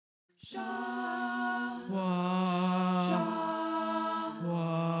Tell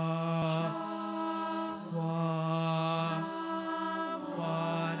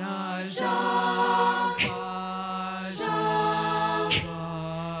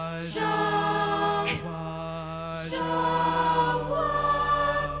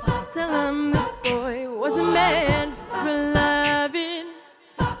him this boy wasn't meant for loving.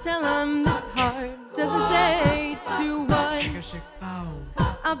 Tell him this heart doesn't stay to one.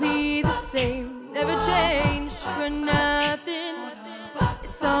 I'll be the same, never change for nothing.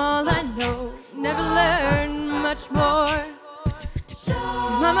 It's all I know, never learn much more.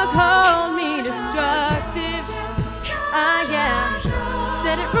 Mama called me destructive. Yeah,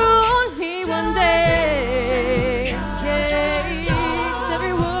 said it ruined me one day. Yeah, 'cause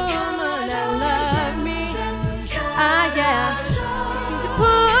every woman that loved me, yeah, seemed to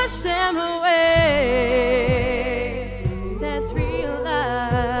push them away. That's real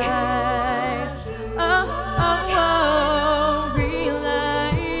life. Oh, oh, oh, real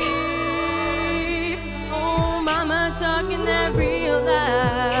life. Oh, mama talking that real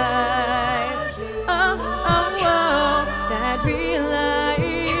life. Oh, oh, oh, that real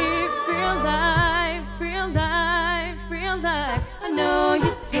life, real life, real life, real life. I know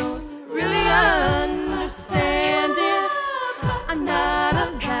you don't really understand it. I'm not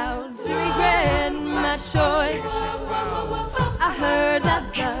allowed to regret my choice. I heard that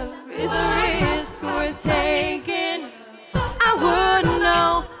love is a risk worth taking. I wouldn't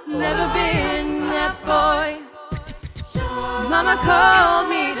know, never been that boy. Mama called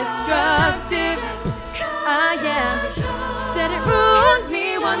me destructive. Yeah,